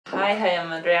Hi, I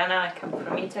am Adriana, I come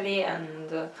from Italy,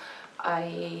 and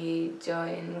I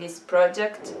joined this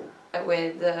project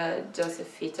with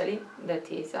Joseph Italy,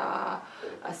 that is a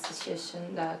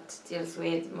association that deals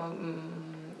with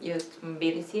youth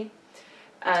mobility.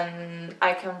 And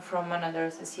I come from another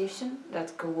association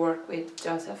that could work with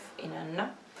Joseph in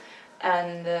Enna,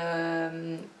 and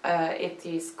it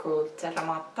is called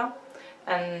Terramatta,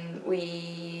 and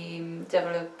we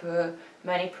develop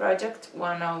many projects.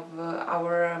 One of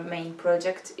our main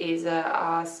projects is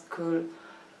a school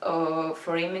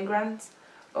for immigrants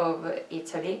of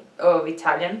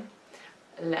Italian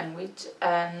language,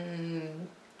 and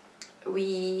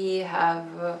we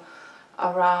have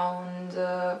around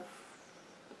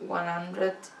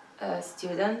 100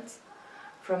 students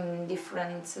from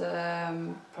different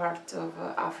parts of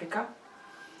Africa,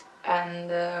 and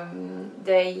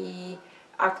they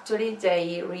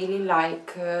really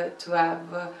like to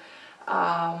have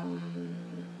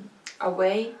a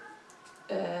way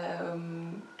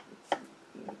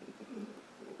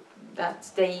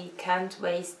that they can't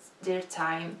waste their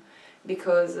time,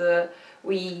 because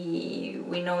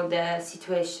we know the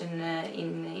situation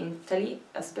in Italy,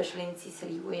 especially in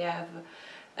Sicily. We have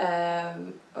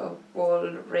all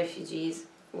refugees.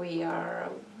 We are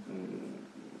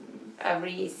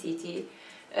every city.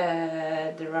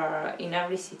 In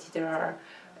every city there are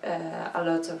a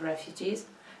lot of refugees,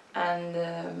 and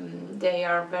they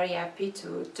are very happy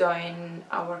to join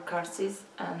our courses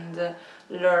and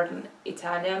learn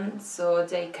Italian, so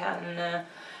they can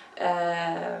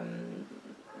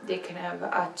have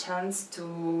a chance to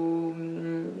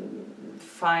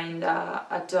find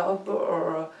a job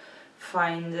or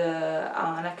find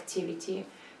an activity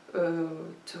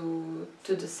to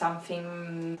do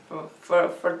something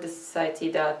for the society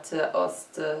that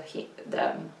hosts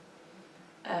them.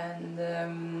 And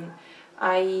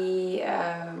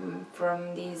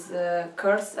from this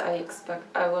course I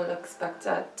will expect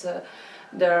that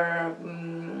there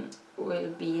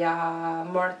will be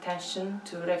more attention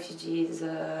to refugees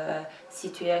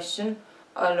situation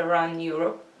all around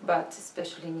Europe, but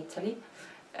especially in Italy,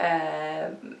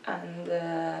 and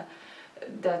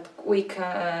that we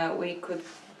could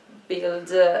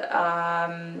build a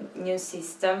new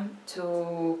system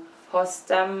to host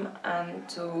them and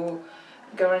to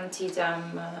guarantee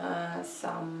them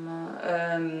some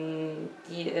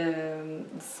the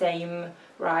same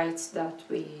rights that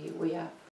we have.